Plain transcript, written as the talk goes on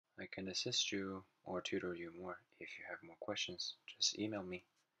can assist you or tutor you more. If you have more questions, just email me.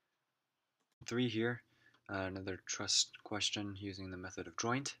 3 here, another Truss question using the method of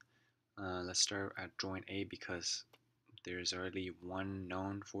joint. Let's start at joint A because there's already one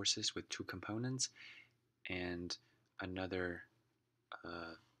known forces with two components and another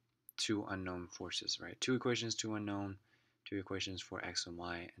two unknown forces, right? Two equations, two unknown, two equations for x and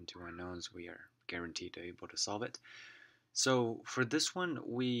y, and two unknowns. We are guaranteed to be able to solve it. So for this one,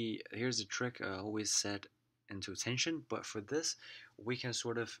 here's a trick, always set into tension, but for this, we can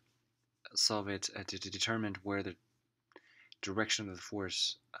sort of solve it to determine where the direction of the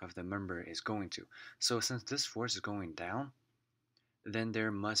force of the member is going to. So since this force is going down, then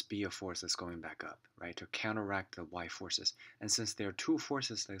there must be a force that's going back up, right, to counteract the y forces. And since there are two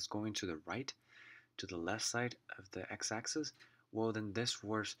forces that's going to the right, to the left side of the x-axis, well, then this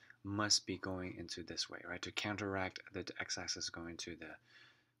force must be going into this way, right, to counteract the x-axis going to the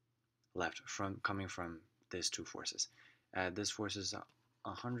left, coming from these two forces. This force is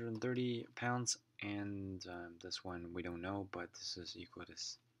 130 pounds, and this one we don't know, but this is equal to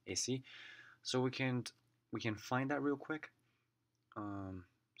AC. So we can find that real quick.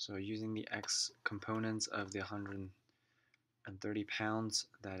 So using the x components of the 130 pounds,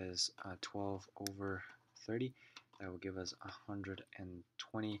 that is 12 over 30, that will give us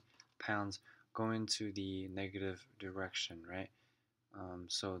 120 pounds going to the negative direction, right?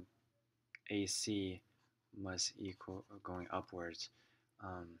 So AC must equal going upwards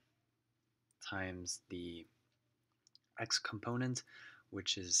times the x component,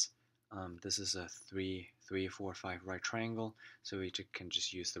 which is this is a 3, 4, 5 right triangle, so we can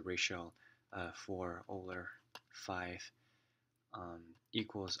just use the ratio 4 over 5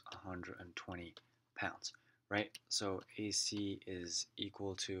 equals 120 pounds, right? So AC is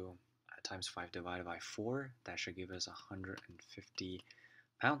equal to times 5 divided by 4. That should give us 150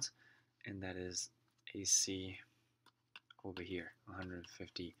 pounds, and that is AC over here,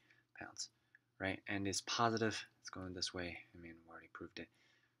 150 pounds, right? And it's positive, it's going this way. I mean, we already proved it.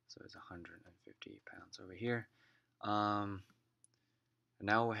 So it's 150 pounds over here.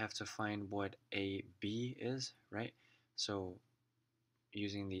 Now we have to find what AB is, right? So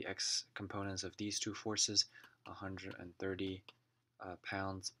using the x components of these two forces, 130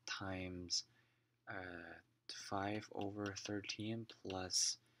 pounds times 5 over 13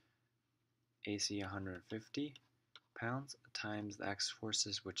 plus AC 150 pounds times the x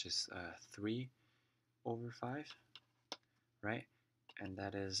forces, which is 3 over 5, right? And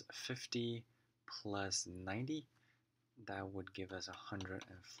that is 50 plus 90. That would give us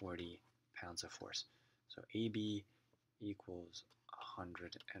 140 pounds of force. So AB equals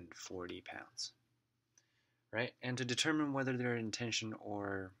 140 pounds, right? And to determine whether they're in tension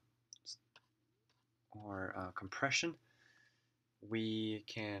or compression, we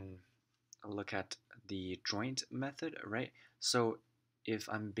can look at the joint method, right? So if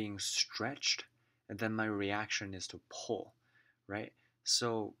I'm being stretched, then my reaction is to pull, right?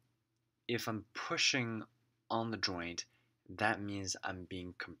 So if I'm pushing on the joint, that means I'm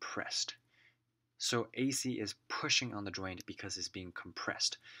being compressed. So AC is pushing on the joint because it's being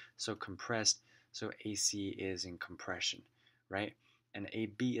compressed. So compressed, so AC is in compression, right? And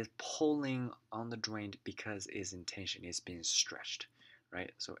AB is pulling on the joint because it's in tension, it's being stretched,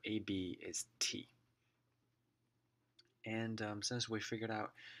 right? So AB is T. And since we figured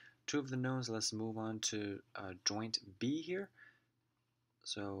out two of the knowns, let's move on to joint B here.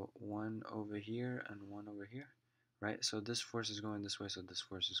 So one over here and one over here, right? So this force is going this way, so this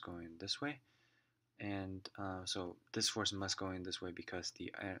force is going this way. And so this force must go in this way because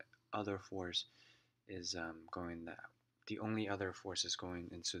the other force is going that. The only other force is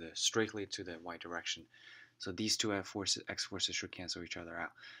going into straightly to the y direction. So these two x forces should cancel each other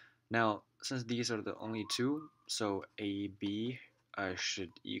out. Now, since these are the only two, so AB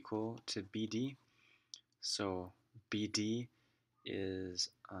should equal to BD. So BD is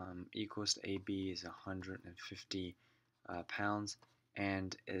equals to AB is 150 pounds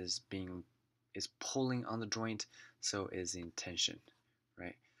and is pulling on the joint, so is in tension,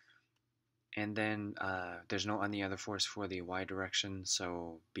 right? And then there's no any other force for the y direction,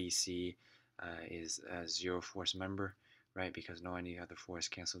 so BC is a zero force member, right? Because no any other force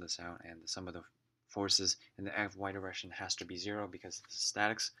cancel this out, and the sum of the forces in the y direction has to be 0 because it's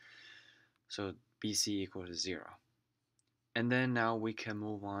statics. So BC equals to 0. And then now we can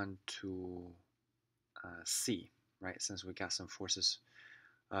move on to C, right? Since we got some forces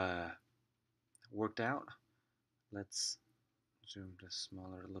worked out, let's zoom this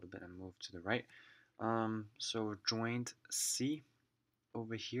smaller a little bit and move to the right. So joint C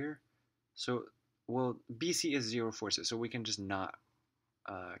over here. So, well, BC is 0 forces, so we can just not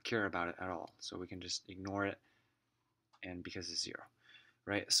care about it at all. So we can just ignore it, and because it's 0,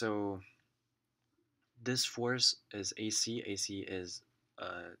 right? So this force is AC. AC is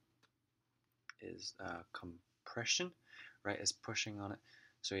compression, right? It's pushing on it.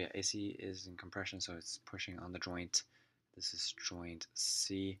 So yeah, AC is in compression, so it's pushing on the joint. This is joint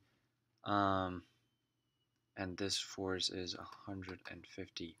C. And this force is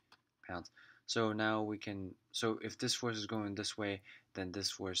 150 pounds. So now we can, so if this force is going this way, then this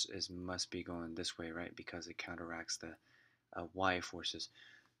force must be going this way, right? Because it counteracts the y forces.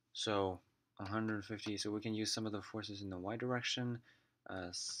 So 150, so we can use some of the forces in the y direction.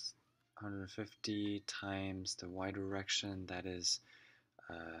 150 times the y direction, that is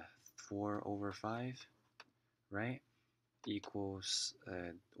 4/5, right? Equals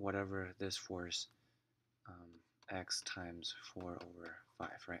whatever this force, x times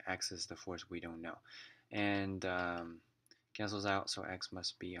 4/5, right? X is the force we don't know. And cancels out, so x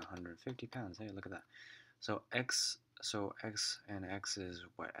must be 150 pounds. Hey, look at that. So x and x is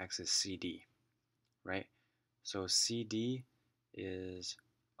what? X is CD, right? So CD is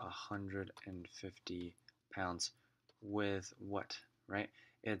 150 pounds with what, right?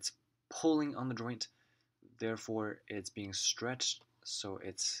 It's pulling on the joint, therefore it's being stretched, so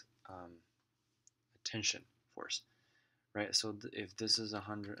it's a tension force, right? So if this is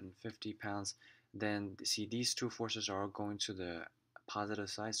 150 pounds, then see, these two forces are going to the positive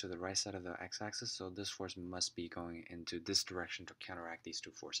side, to the right side of the x-axis, so this force must be going into this direction to counteract these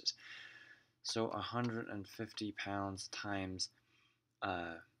two forces. So 150 pounds times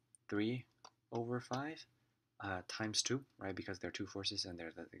 3/5 times 2, right? Because they're two forces and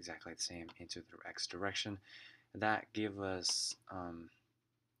they're exactly the same into the x direction. That give us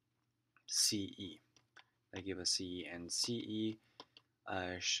CE. That give us CE, and CE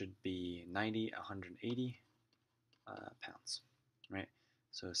should be 180 pounds, right?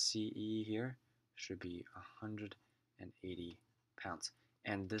 So CE here should be 180 pounds.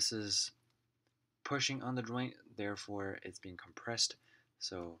 And this is pushing on the joint, therefore it's being compressed,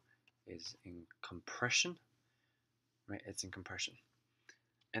 so it's in compression, right? It's in compression.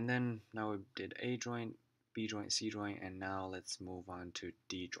 And then now we did A joint, B joint, C joint, and now let's move on to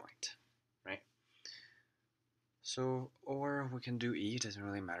D joint, right? So, or we can do E, doesn't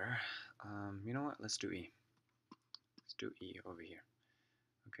really matter. You know what, let's do E. Let's do E over here.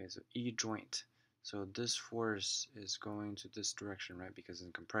 Okay, so E joint. So this force is going to this direction, right? Because it's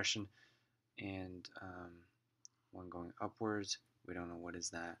in compression, and one going upwards, we don't know what is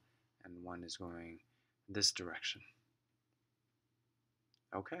that, and one is going this direction.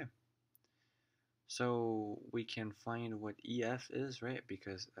 Okay. So we can find what EF is, right?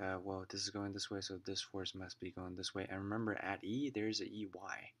 Because, well, this is going this way, so this force must be going this way. And remember, at E, there's a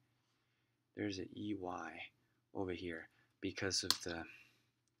EY. There's a EY over here because of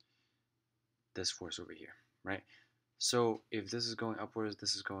this force over here, right? So if this is going upwards,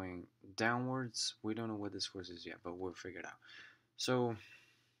 this is going downwards. We don't know what this force is yet, but we'll figure it out. So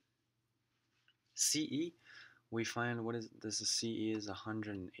CE, we find what is this? Is CE is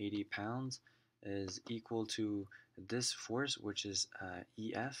 180 pounds, is equal to this force, which is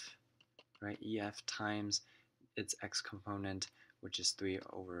EF, right? EF times its x component, which is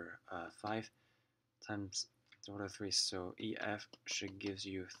 3/5, times 3/3. So EF should gives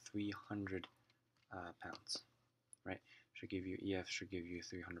you 300 pounds, right? EF should give you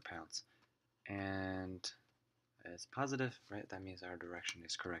 300 pounds, and it's positive, right? That means our direction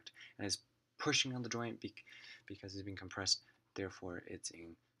is correct, and it's pushing on the joint because it's being compressed, therefore it's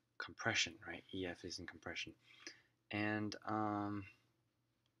in compression, right? EF is in compression. And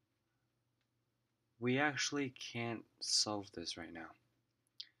we actually can't solve this right now.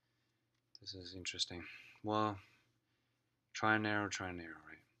 This is interesting. Well, try and narrow,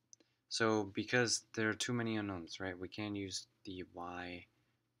 right? So because there are too many unknowns, right? We can't use the y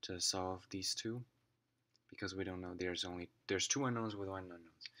to solve these two because we don't know. There's two unknowns with one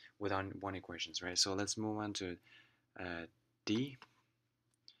unknowns, with one equations, right? So let's move on to D,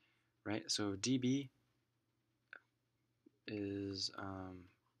 right? So dB is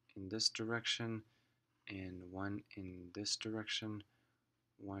in this direction, and one in this direction,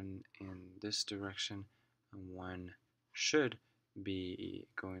 one in this direction, and one should be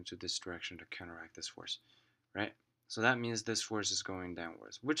going to this direction to counteract this force, right? So that means this force is going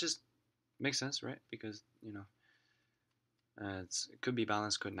downwards, which makes sense, right? Because, you know, it could be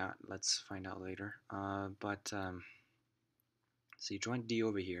balanced, could not. Let's find out later. See, joint D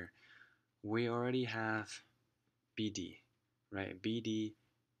over here, we already have BD, right? BD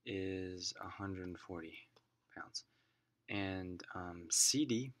is 140 pounds. And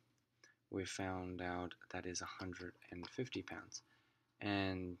CD, we found out that is 150 pounds.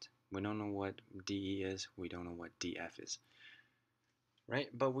 and we don't know what DE is, we don't know what DF is. Right,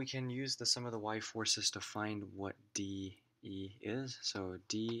 but we can use the sum of the y forces to find what DE is. So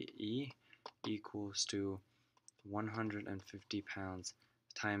DE equals to 150 pounds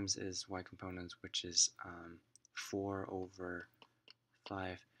times is y components, which is 4 over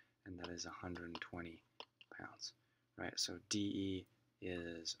 5, and that is 120 pounds. Right, so DE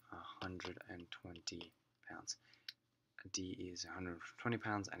is 120 pounds. DE is 120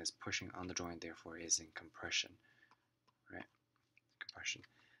 pounds and is pushing on the joint, therefore is in compression. Right, compression.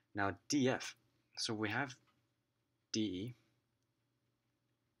 Now DF, so we have DE,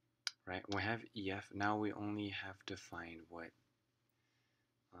 right? We have EF. Now we only have to find what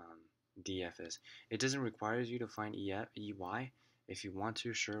DF is. It doesn't require you to find EY. If you want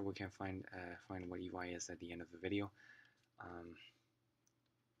to, sure, we can find what EY is at the end of the video.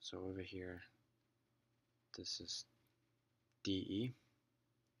 So over here, this is DE.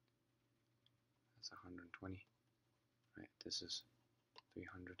 That's 120. Right. This is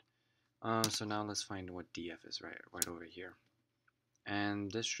 300. So now let's find what DF is right over here.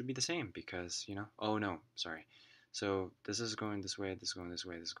 And this should be the same because, you know, oh no, sorry. So this is going this way, this is going this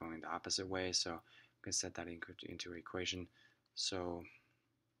way, this is going the opposite way. So we can set that into equation. So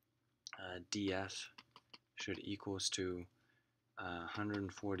DF should equals to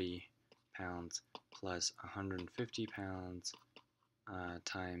 140 pounds plus 150 pounds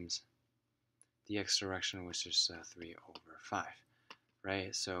times the x direction, which is 3 over 5,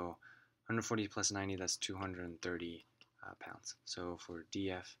 right? So 140 plus 90, that's 230 pounds. So for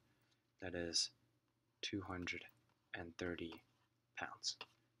DF, that is 230 pounds.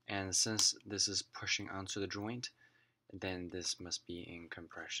 And since this is pushing onto the joint, then this must be in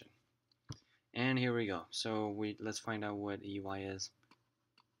compression. And here we go. So let's find out what EY is.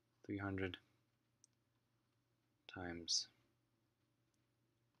 300 times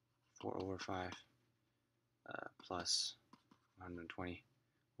 4 over 5 plus 120.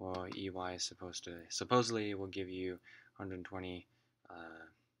 Well, EY is supposedly it will give you 120,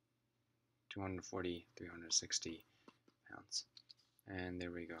 240, 360 pounds. And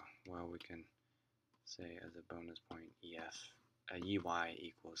there we go. Well, we can say as a bonus point EY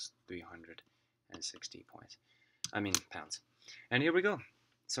equals 360 pounds. And here we go.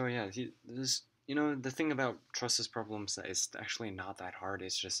 So yeah, this, you know, the thing about Truss's problems is actually not that hard.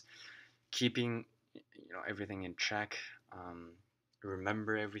 It's just keeping, you know, everything in check,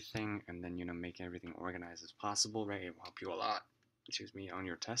 remember everything, and then, you know, make everything organized as possible, right? It will help you a lot, on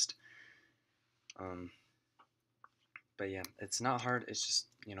your test. But yeah, it's not hard. It's just,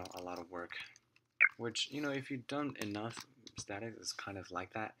 you know, a lot of work, which, you know, if you've done enough, statics is kind of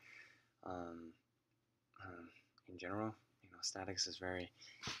like that. In general, you know, statics is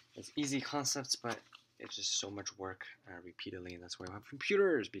it's easy concepts, but it's just so much work repeatedly, and that's why we have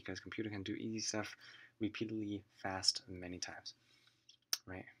computers, because computer can do easy stuff repeatedly, fast, many times,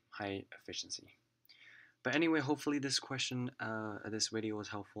 right? High efficiency. But anyway, hopefully this video was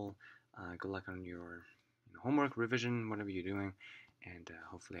helpful. Good luck on your homework, revision, whatever you're doing, and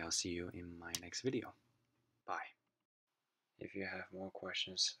hopefully I'll see you in my next video. Bye. If you have more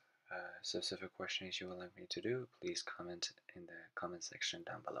questions, specific questions you would like me to do, please comment in the comment section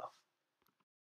down below.